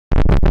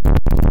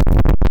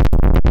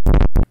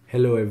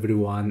Hello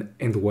everyone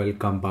and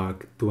welcome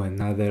back to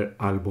another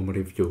album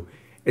review.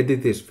 And in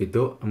this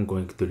video I'm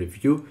going to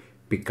review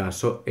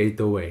Picasso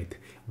 808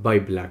 by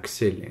Black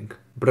Ceiling.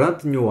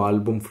 Brand new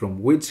album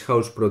from Witch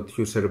House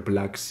producer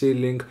Black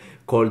Ceiling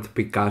called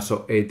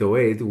Picasso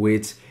 808,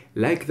 which,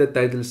 like the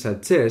title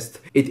suggests,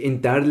 it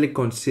entirely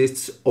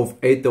consists of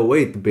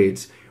 808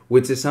 beats,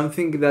 which is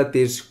something that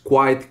is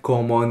quite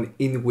common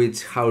in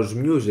Witch House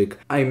music.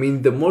 I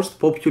mean, the most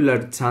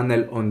popular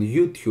channel on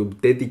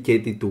YouTube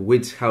dedicated to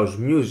Witch House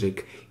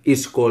music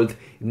is called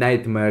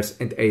Nightmares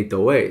and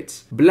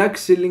 808s. Black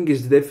Ceiling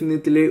is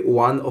definitely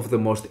one of the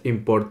most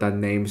important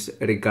names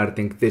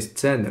regarding this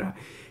genre.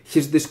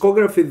 His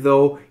discography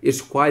though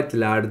is quite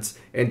large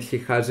and he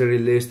has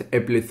released a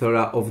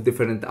plethora of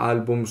different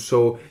albums,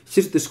 so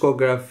his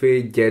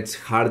discography gets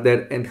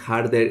harder and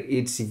harder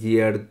each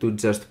year to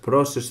just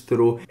process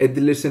through and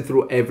listen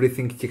through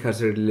everything he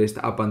has released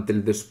up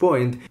until this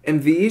point.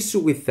 And the issue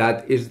with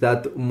that is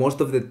that most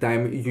of the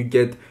time you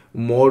get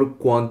more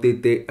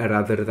quantity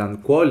rather than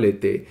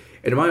quality.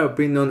 In my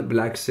opinion,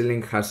 Black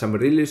Ceiling has some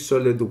really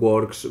solid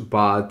works,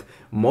 but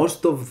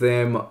most of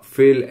them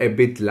feel a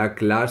bit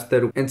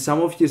lackluster, and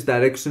some of his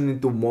direction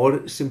into more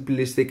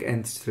simplistic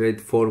and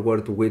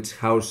straightforward Witch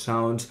House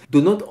sounds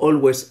do not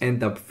always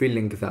end up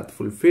feeling that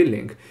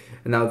fulfilling.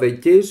 Now, the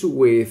case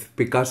with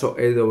Picasso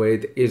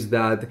 808 is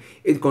that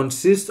it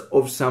consists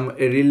of some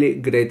really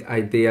great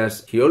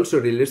ideas. He also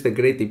released a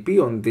great EP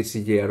on this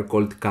year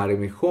called Carry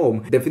Me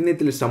Home.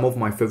 Definitely some of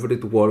my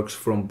favorite works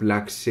from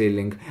Black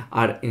Ceiling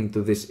are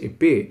into this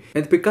EP.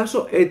 And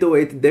Picasso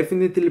 808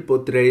 definitely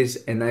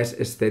portrays a nice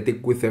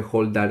aesthetic with the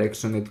whole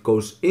direction it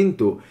goes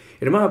into.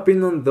 In my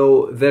opinion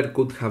though, there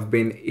could have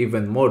been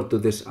even more to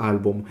this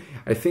album.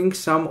 I think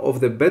some of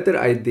the better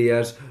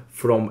ideas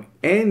from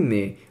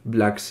any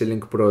Black Ceiling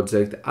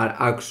project are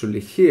actually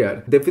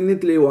here.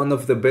 Definitely one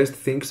of the best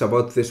things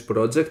about this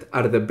project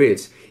are the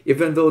beats.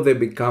 Even though they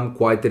become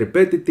quite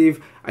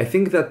repetitive, I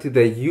think that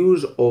the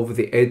use of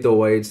the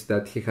 808s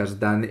that he has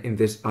done in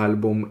this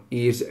album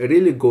is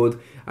really good.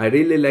 I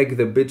really like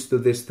the beats to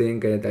this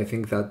thing and I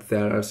think that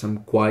there are some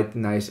quite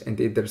nice and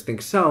interesting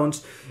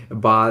sounds,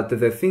 but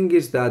the thing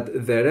is that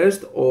the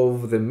rest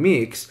of the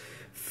mix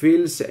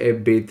feels a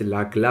bit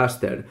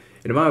lackluster.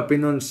 In my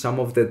opinion, some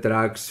of the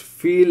tracks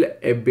feel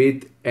a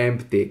bit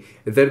empty.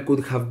 There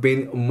could have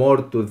been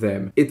more to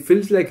them. It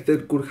feels like there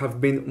could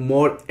have been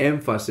more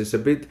emphasis, a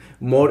bit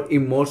more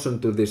emotion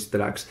to these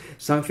tracks.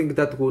 Something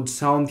that would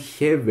sound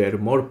heavier,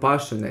 more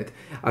passionate,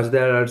 as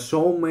there are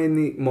so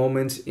many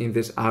moments in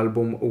this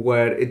album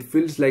where it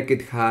feels like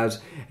it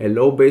has a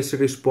low bass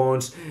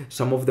response.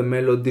 Some of the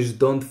melodies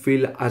don't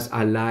feel as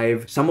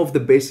alive. Some of the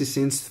bass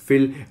synths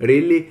feel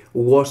really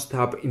washed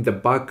up in the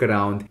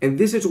background. And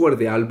this is where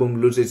the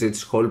album loses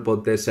its whole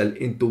potential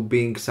into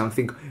being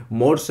something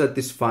more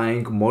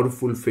satisfying, more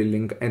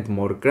fulfilling and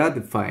more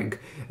gratifying.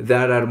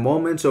 There are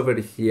moments over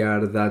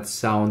here that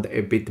sound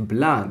a bit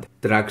bland.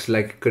 Tracks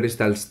like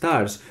Crystal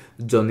Stars,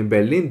 Johnny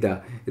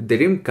Belinda,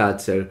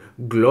 Dreamcatcher,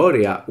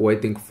 Gloria,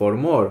 Waiting for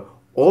More,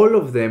 all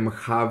of them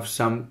have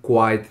some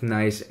quite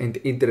nice and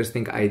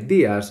interesting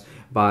ideas,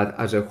 but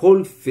as a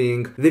whole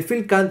thing, they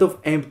feel kind of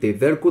empty.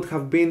 There could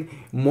have been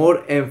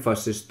more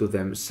emphasis to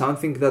them,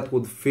 something that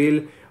would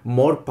feel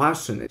more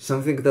passionate,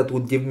 something that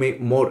would give me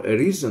more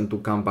reason to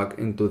come back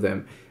into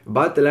them.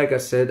 But like I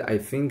said, I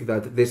think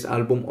that this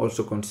album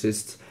also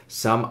consists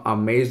some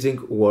amazing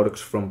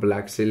works from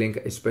Black Ceiling,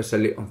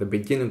 especially on the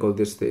beginning of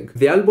this thing.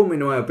 The album,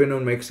 in my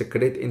opinion, makes a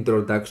great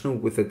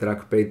introduction with the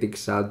track Painting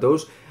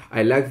Shadows.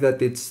 I like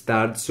that it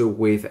starts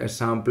with a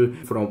sample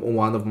from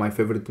one of my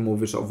favorite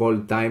movies of all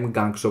time,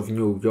 Gangs of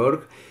New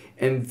York,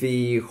 and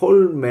the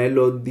whole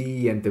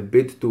melody and the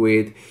beat to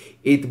it,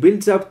 it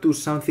builds up to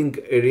something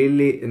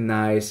really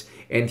nice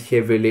and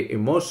heavily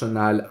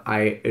emotional.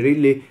 I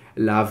really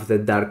love the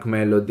dark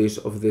melodies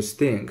of this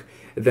thing.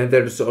 Then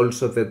there's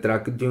also the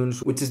track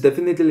Dunes, which is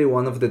definitely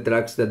one of the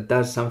tracks that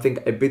does something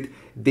a bit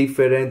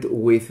different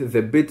with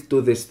the beat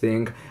to this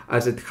thing,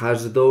 as it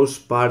has those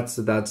parts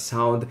that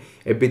sound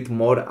a bit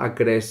more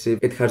aggressive.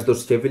 It has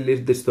those heavily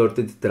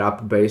distorted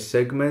trap bass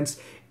segments,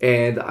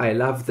 and I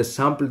love the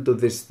sample to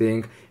this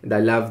thing, and I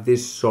love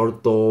this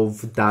sort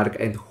of dark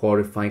and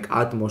horrifying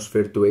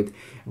atmosphere to it.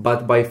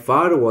 But by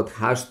far what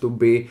has to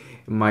be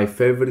my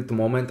favorite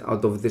moment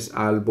out of this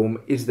album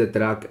is the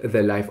track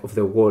The Life of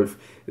the Wolf.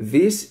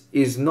 This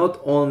is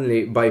not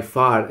only by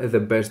far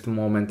the best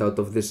moment out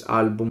of this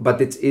album,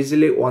 but it's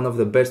easily one of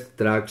the best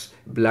tracks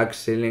Black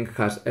Ceiling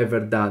has ever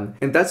done.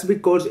 And that's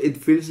because it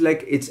feels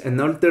like it's an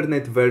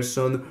alternate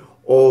version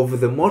of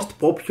the most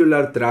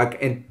popular track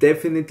and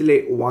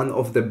definitely one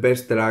of the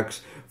best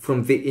tracks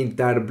from the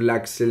entire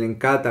Black Ceiling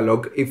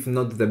catalog, if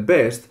not the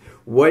best,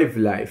 Wave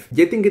Life.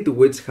 Getting into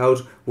Witch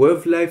House,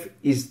 Wave Life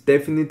is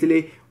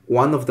definitely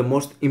one of the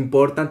most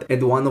important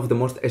and one of the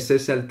most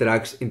essential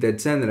tracks in the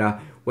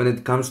genre. When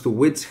it comes to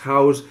Witch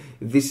House,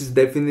 this is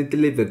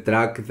definitely the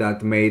track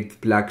that made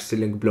Black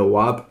Ceiling blow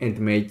up and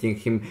making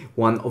him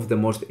one of the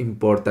most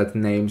important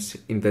names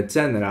in the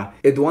genre.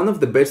 And one of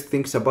the best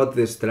things about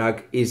this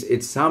track is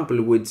its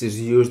sample, which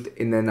is used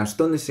in an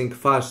astonishing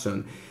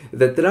fashion.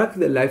 The track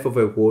The Life of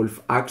a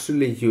Wolf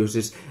actually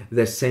uses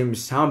the same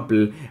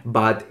sample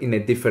but in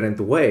a different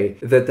way.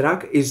 The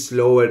track is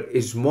slower,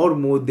 is more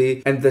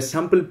moody, and the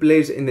sample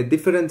plays in a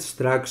different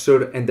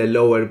structure and a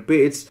lower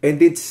pitch,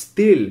 and it's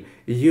still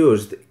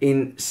used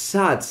in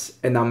such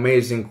an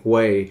amazing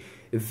way.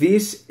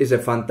 This is a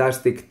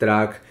fantastic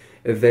track.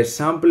 The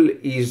sample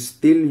is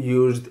still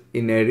used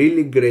in a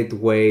really great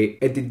way,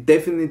 and it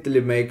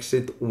definitely makes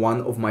it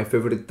one of my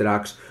favorite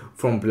tracks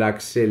from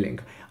Black Ceiling.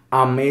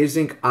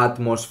 Amazing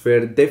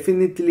atmosphere,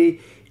 definitely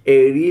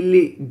a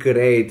really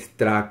great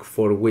track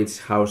for Witch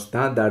House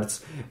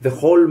standards. The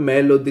whole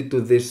melody to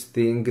this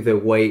thing, the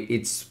way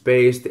it's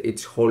spaced,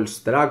 its whole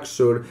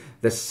structure,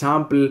 the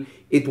sample,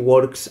 it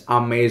works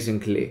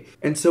amazingly.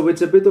 And so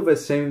it's a bit of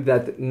a shame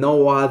that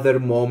no other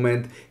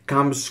moment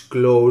comes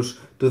close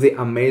to the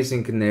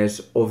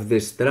amazingness of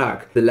this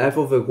track. The Life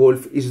of a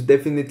Wolf is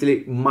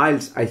definitely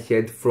miles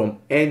ahead from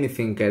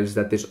anything else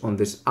that is on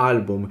this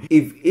album.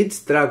 If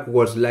each track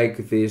was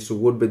like this, we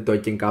would be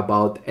talking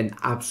about an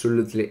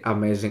absolutely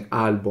amazing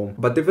album.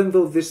 But even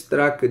though this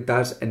track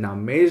does an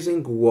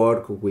amazing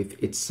work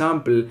with its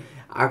sample,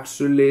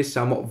 actually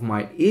some of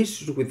my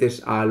issues with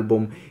this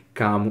album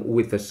come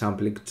with the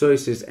sampling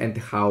choices and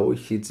how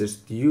he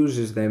just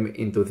uses them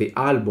into the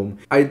album.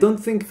 I don't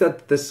think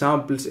that the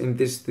samples in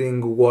this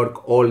thing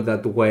work all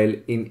that well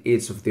in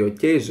each of the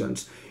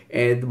occasions,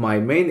 and my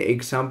main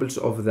examples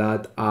of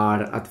that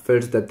are at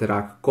first the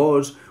track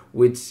Cause,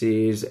 which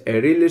is a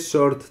really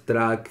short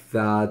track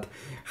that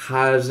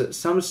has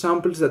some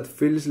samples that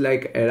feels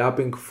like a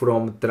rapping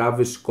from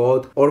Travis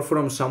Scott or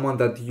from someone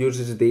that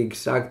uses the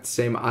exact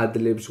same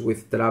ad-libs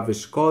with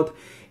Travis Scott.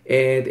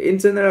 And in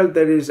general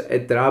there is a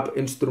trap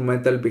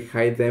instrumental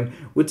behind them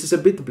which is a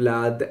bit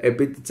bland, a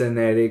bit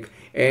generic,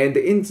 and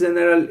in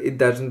general it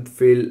doesn't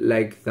feel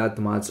like that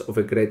much of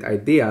a great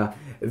idea.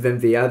 Then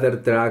the other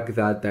track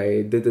that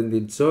I didn't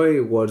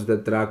enjoy was the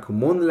track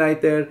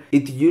Moonlighter.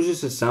 It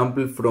uses a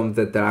sample from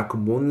the track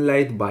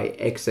Moonlight by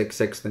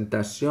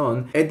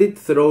XXXTentacion, and it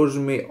throws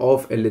me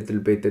off a little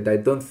bit, and I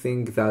don't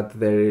think that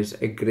there is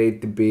a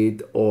great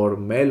beat or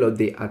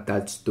melody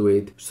attached to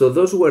it. So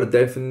those were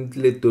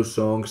definitely two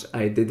songs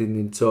I didn't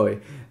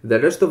enjoy.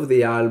 The rest of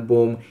the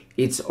album,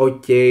 it's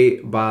okay,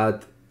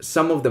 but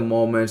some of the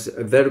moments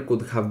there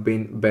could have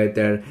been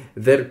better,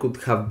 there could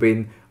have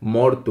been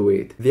more to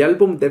it. The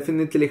album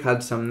definitely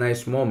had some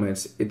nice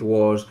moments. It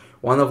was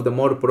one of the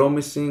more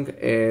promising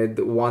and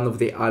one of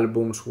the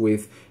albums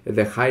with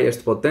the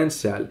highest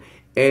potential,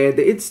 and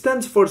it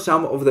stands for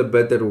some of the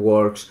better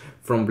works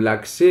from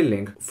Black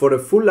Ceiling. For a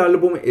full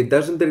album it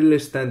doesn't really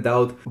stand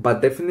out,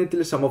 but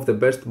definitely some of the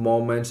best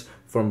moments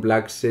from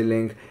Black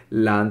Ceiling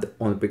land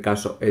on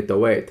Picasso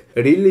 808.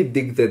 Really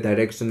dig the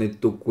direction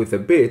it took with the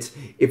beats.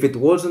 If it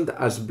wasn't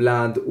as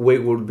bland, we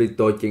would be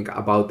talking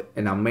about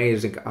an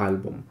amazing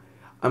album.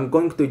 I'm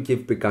going to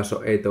give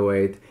Picasso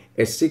 808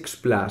 a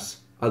 6+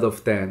 out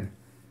of 10.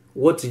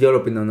 What's your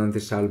opinion on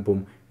this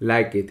album?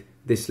 Like it,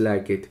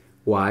 dislike it,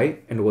 why,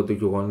 and what do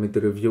you want me to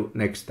review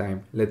next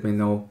time? Let me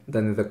know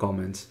down in the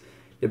comments.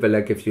 Leave a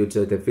like if you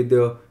enjoyed the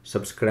video,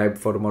 subscribe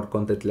for more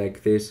content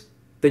like this.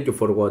 Thank you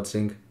for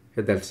watching,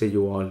 and I'll see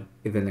you all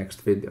in the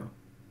next video.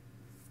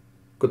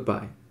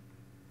 Goodbye.